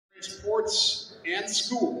ports, and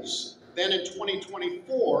schools. Then in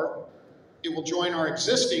 2024, it will join our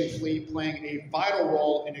existing fleet, playing a vital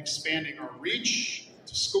role in expanding our reach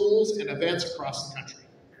to schools and events across the country.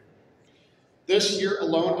 This year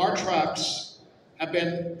alone, our trucks have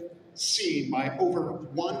been seen by over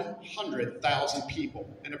 100,000 people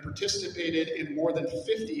and have participated in more than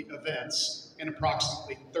 50 events in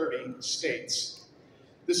approximately 30 states.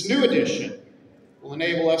 This new edition will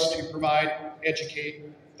enable us to educate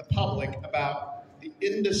the public about the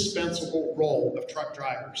indispensable role of truck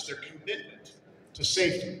drivers, their commitment to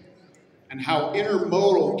safety, and how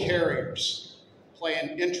intermodal carriers play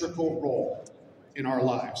an integral role in our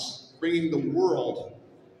lives, bringing the world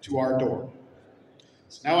to our door.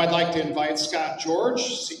 So now I'd like to invite Scott George,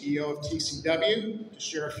 CEO of TCW, to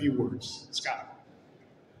share a few words. Scott.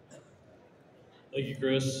 Thank you,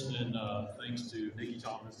 Chris, and thanks to Nikki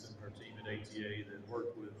Thomas and her team at ATA that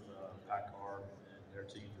worked with PACCAR and their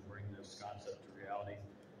team to bring this concept to reality.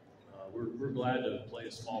 We're glad to play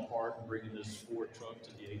a small part in bringing this Ford truck to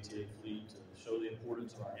the ATA fleet to show the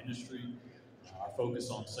importance of our industry, our focus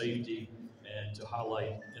on safety, and to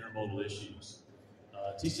highlight intermodal issues.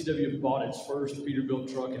 TCW bought its first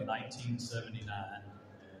Peterbilt truck in 1979,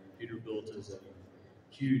 and Peterbilt is a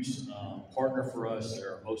huge partner for us.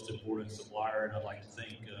 They're our most important supplier, and I'd like to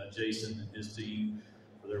thank Jason and his team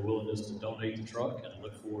for their willingness to donate the truck, and I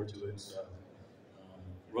look forward to its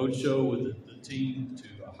roadshow with the team to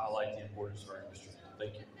highlight the importance of our industry.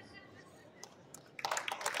 Thank you.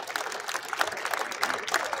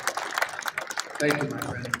 Thank you, my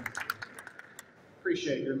friend.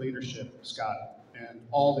 Appreciate your leadership, Scott, and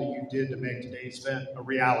all that you did to make today's event a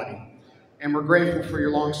reality. And we're grateful for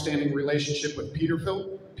your long-standing relationship with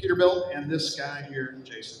Peterbilt and this guy here,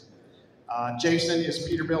 Jason. Jason is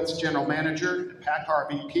Peterbilt's general manager and PACCAR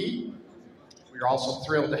VP. We are also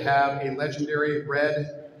thrilled to have a legendary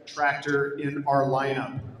red tractor in our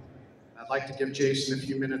lineup. I'd like to give Jason a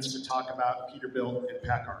few minutes to talk about Peterbilt and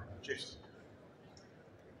PACCAR. Jason.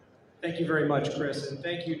 Thank you very much, Chris, and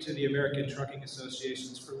thank you to the American Trucking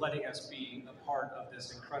Associations for letting us be a part of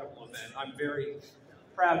this incredible event. I'm very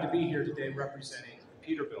proud to be here today representing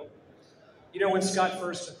Peterbilt. You know, when Scott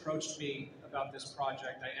first approached me about this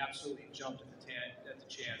project, I absolutely jumped at the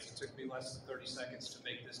chance. It took me less than 30 seconds to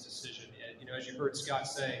make this decision. And, you know, as you heard Scott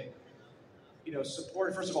say, you know,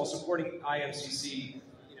 first of all, supporting IMCC,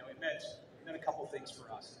 you know, it meant a couple things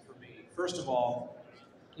for us and for me. First of all,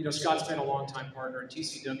 you know, Scott's been a longtime partner, and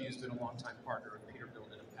TCW has been a longtime partner of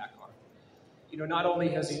Peterbilt and of PACCAR. You know, not only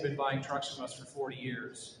has he been buying trucks from us for 40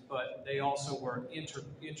 years, but they also were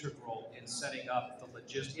integral in setting up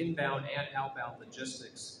the inbound and outbound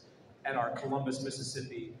logistics at our Columbus,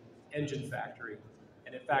 Mississippi engine factory.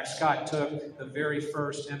 And in fact, Scott took the very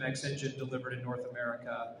first MX engine delivered in North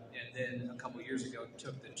America, and then a couple years ago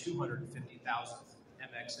took the 250,000th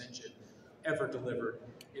MX engine ever delivered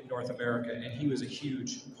in North America, and he was a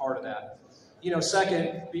huge part of that. You know,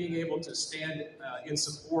 second, being able to stand in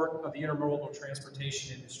support of the intermodal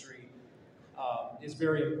transportation industry is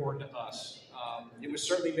very important to us. It was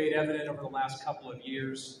certainly made evident over the last couple of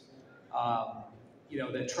years, you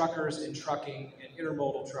know, that truckers and trucking and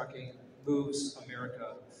intermodal trucking moves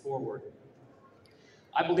America forward.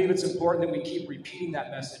 I believe it's important that we keep repeating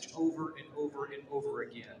that message over and over and over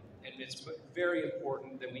again. And it's very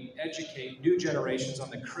important that we educate new generations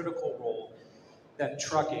on the critical role that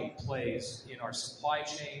trucking plays in our supply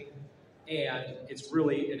chain, and it's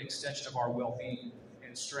really an extension of our well-being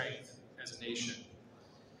and strength as a nation.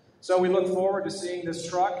 So we look forward to seeing this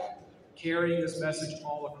truck carrying this message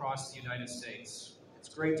all across the United States. It's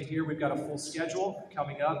great to hear we've got a full schedule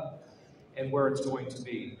coming up and where it's going to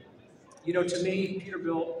be. You know, to me,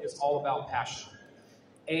 Peterbilt is all about passion.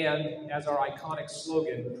 And as our iconic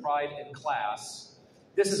slogan, pride in class,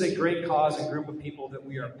 this is a great cause and group of people that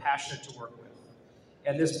we are passionate to work with.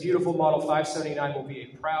 And this beautiful Model 579 will be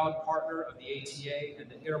a proud partner of the ATA and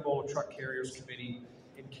the Intermodal Truck Carriers Committee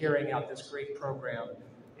in carrying out this great program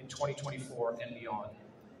in 2024 and beyond.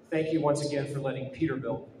 Thank you once again for letting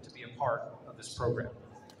Peterbilt to be a part of this program.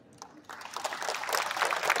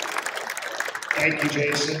 Thank you,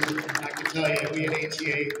 Jason. I can tell you, we at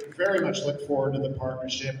ATA very much look forward to the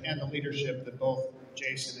partnership and the leadership that both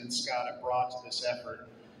Jason and Scott have brought to this effort.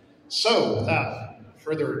 So, without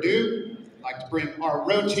further ado, I'd like to bring our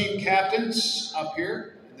road team captains up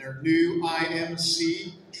here in their new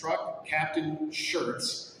IMC truck captain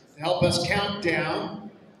shirts to help us count down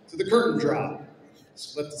to the curtain drop.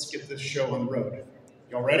 So let's get this show on the road.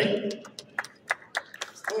 Y'all ready?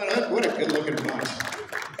 What a good looking bunch.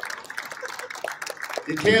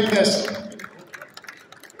 You can't miss it.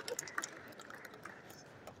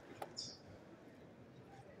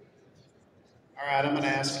 All right, I'm going to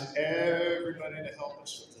ask everybody to help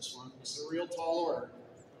us with this one. It's a real tall order.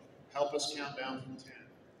 Help us count down from 10.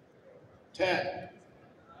 10,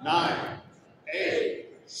 9, 8,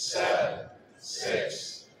 7,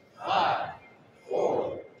 6, 5,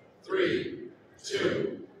 4, 3,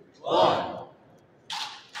 2, 1.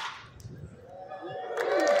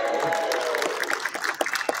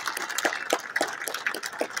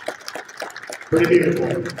 Pretty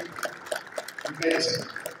beautiful. Amazing.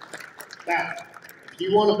 Now, if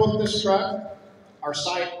you want to book this truck, our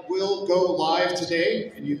site will go live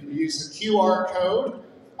today, and you can use the QR code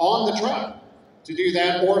on the truck to do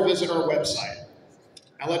that, or visit our website.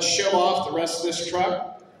 Now let's show off the rest of this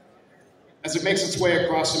truck as it makes its way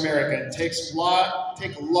across America. It takes a lot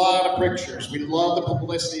of pictures. We love the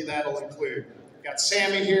publicity that'll include. We've got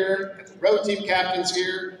Sammy here, got the road team captains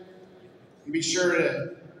here, and be sure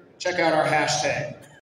to check out our hashtag.